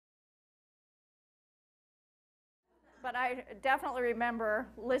But I definitely remember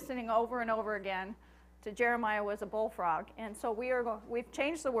listening over and over again to Jeremiah was a bullfrog. And so we've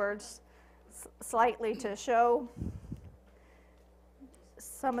changed the words slightly to show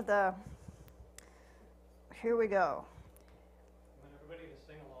some of the, here we go. You want everybody to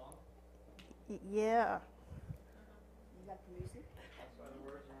sing along? Yeah. You got the music? That's why the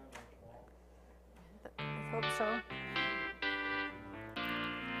words are on the wall. I hope so.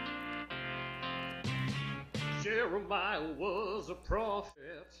 Jeremiah was a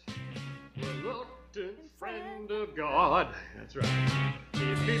prophet, reluctant friend of God. That's right.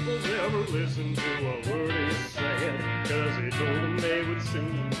 These people never listened to a word he said, 'cause he told them they would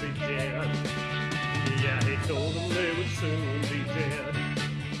soon be dead. Yeah, he told them they would soon be dead.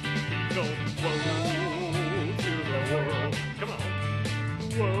 He told them, woe to the world. Come on.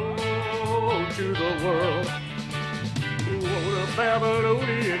 Woe to the world. Woe to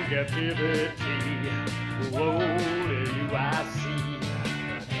Babylonian captivity. Woe to you, I see.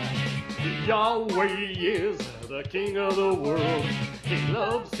 Yahweh is the king of the world. He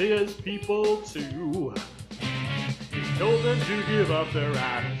loves his people too. He told them to give up their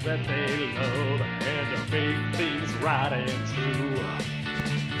idols that they love and to make things right and true.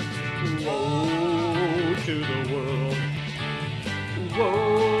 Woe to the world.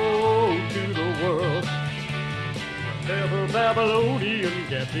 Woe to the world. Ever Babylonian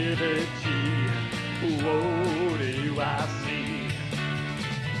captivity. Woe to you, I see.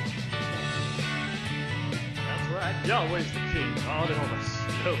 That's right, Yahweh's the king, out on the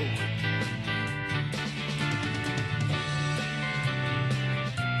snow.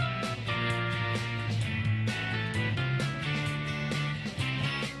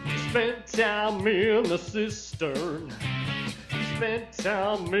 He spent time in the cistern. He spent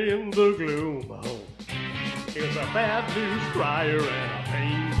time in the gloom. He was a bad news crier and a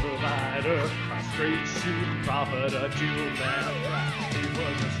pain provider, a straight shooting prophet of doom. That's right, he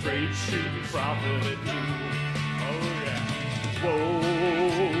was a straight shooting prophet of doom. Oh yeah. Woe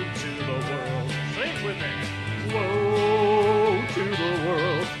to the world. Sing with me. Woe to the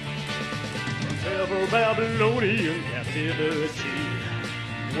world. From ever Babylonian captivity.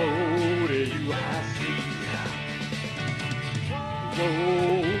 Woe to you, I see.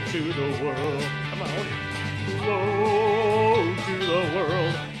 Woe to the world. Come on. Woe to the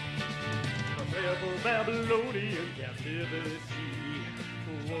world. From ever Babylonian captivity.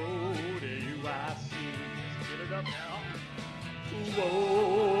 Woe to you, I see. Let's get it up now.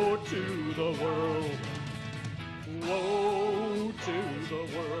 Woe to the world. Woe to the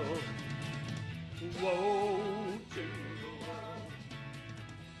world. Woe to the world.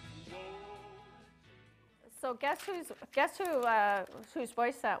 So guess whose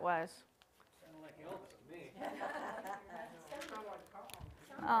voice that was? Sounded like Elvis to me.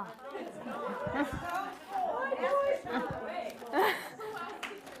 Oh.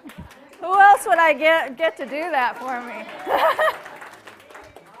 Who else would I get to do that for me?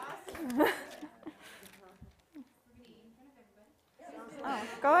 Oh,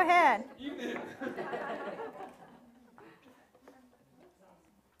 go ahead.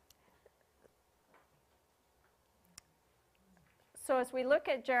 So as we look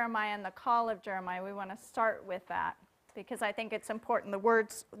at Jeremiah and the call of Jeremiah, we want to start with that because I think it's important. The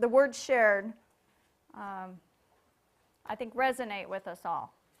words shared, I think, resonate with us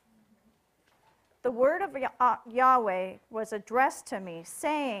all. The word of Yahweh was addressed to me,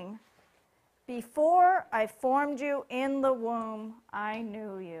 saying, "Before I formed you in the womb, I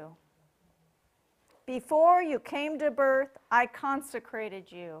knew you. Before you came to birth, I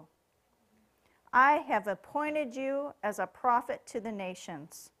consecrated you. I have appointed you as a prophet to the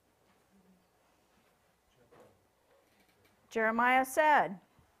nations." Jeremiah said,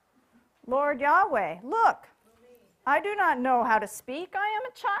 "Lord Yahweh, look, I do not know how to speak. I am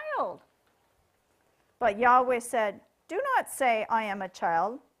a child." But Yahweh said, "Do not say, 'I am a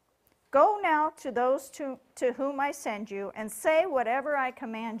child.' Go now to those to whom I send you and say whatever I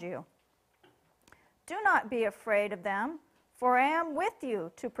command you. Do not be afraid of them, for I am with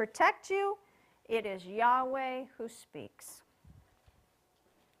you to protect you. It is Yahweh who speaks.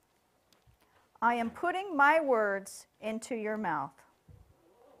 I am putting my words into your mouth."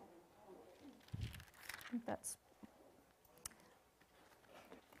 I'll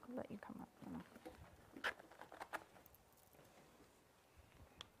let you come up.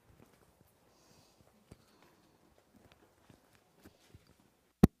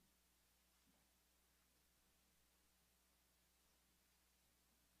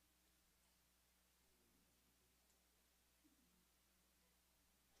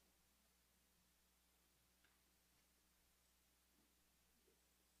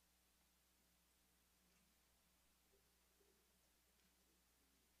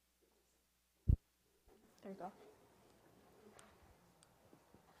 There you go.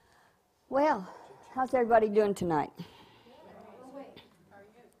 Well, how's everybody doing tonight?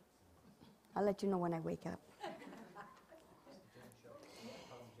 I'll let you know when I wake up.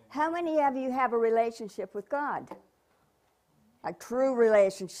 How many of you have a relationship with God? A true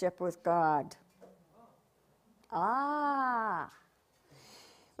relationship with God. Ah.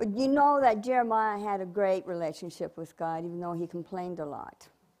 But you know that Jeremiah had a great relationship with God, even though he complained a lot.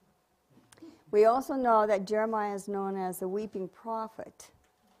 We also know that Jeremiah is known as the weeping prophet.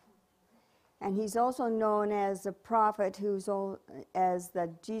 And he's also known as the prophet who's as the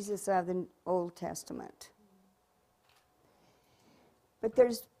Jesus of the Old Testament. But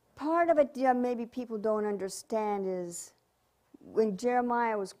there's part of it maybe people don't understand is when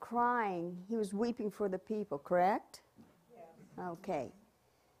Jeremiah was crying, he was weeping for the people, correct? Yeah. Okay.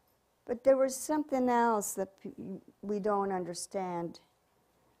 But there was something else that we don't understand.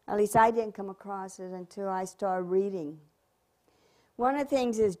 At least I didn't come across it until I started reading. One of the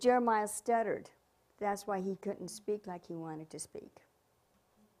things is Jeremiah stuttered. That's why he couldn't speak like he wanted to speak.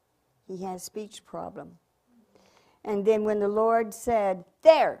 He had a speech problem. And then when the Lord said,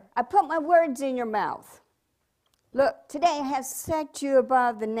 "There, I put my words in your mouth. Look, today I have set you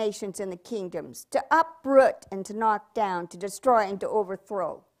above the nations and the kingdoms, to uproot and to knock down, to destroy and to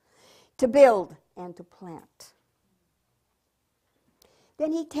overthrow, to build and to plant."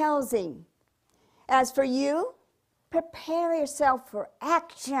 Then he tells him, "As for you, prepare yourself for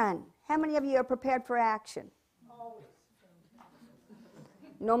action." How many of you are prepared for action? Always.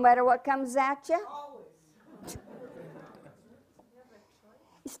 No matter what comes at you? Always.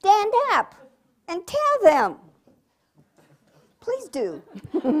 Stand up and tell them. Please do.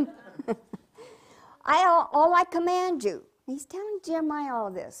 All I command you. He's telling Jeremiah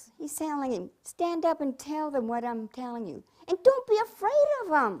all this. He's telling him, stand up and tell them what I'm telling you. And don't be afraid of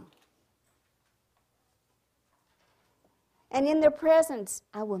them. And in their presence,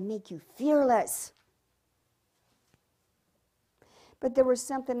 I will make you fearless. But there was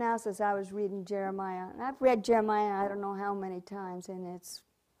something else as I was reading Jeremiah. And I've read Jeremiah I don't know how many times, and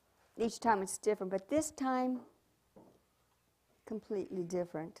each time it's different. But this time, completely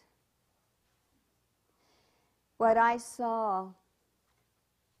different. What I saw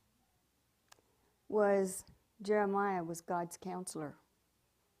was Jeremiah was God's counselor,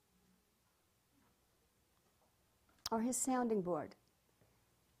 or his sounding board.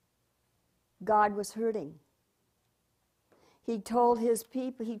 God was hurting. He told his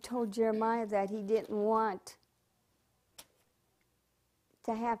people, he told Jeremiah that he didn't want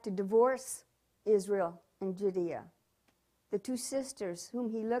to have to divorce Israel and Judea, the two sisters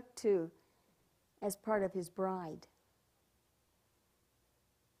whom he looked to as part of his bride.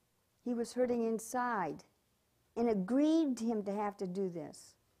 He was hurting inside, and it grieved him to have to do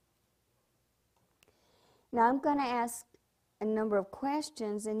this. Now I'm going to ask a number of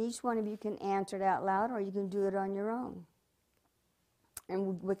questions, and each one of you can answer it out loud, or you can do it on your own.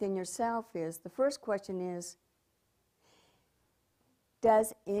 And within yourself is, the first question is,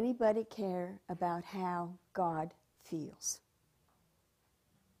 does anybody care about how God feels?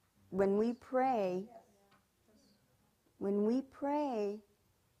 When we pray,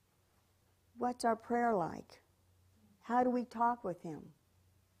 what's our prayer like? How do we talk with him?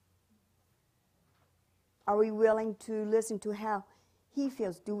 Are we willing to listen to how he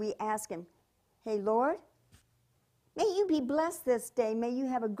feels? Do we ask him, hey, Lord, may you be blessed this day. May you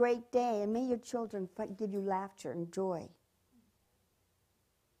have a great day, and may your children give you laughter and joy.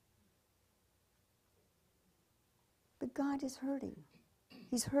 But God is hurting.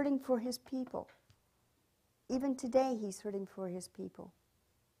 He's hurting for his people. Even today, he's hurting for his people.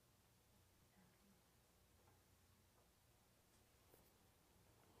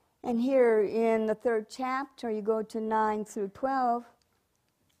 And here in the 3rd chapter, you go to 9 through 12,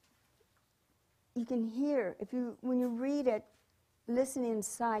 you can hear, when you read it, listen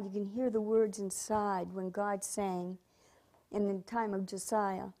inside, you can hear the words inside when God's saying, in the time of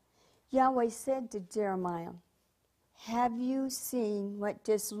Josiah, Yahweh said to Jeremiah, have you seen what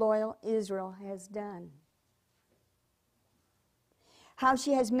disloyal Israel has done? How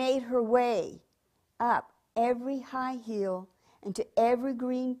she has made her way up every high hill and to every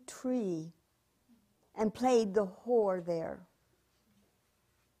green tree and played the whore there.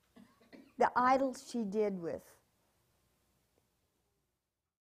 The idols she did with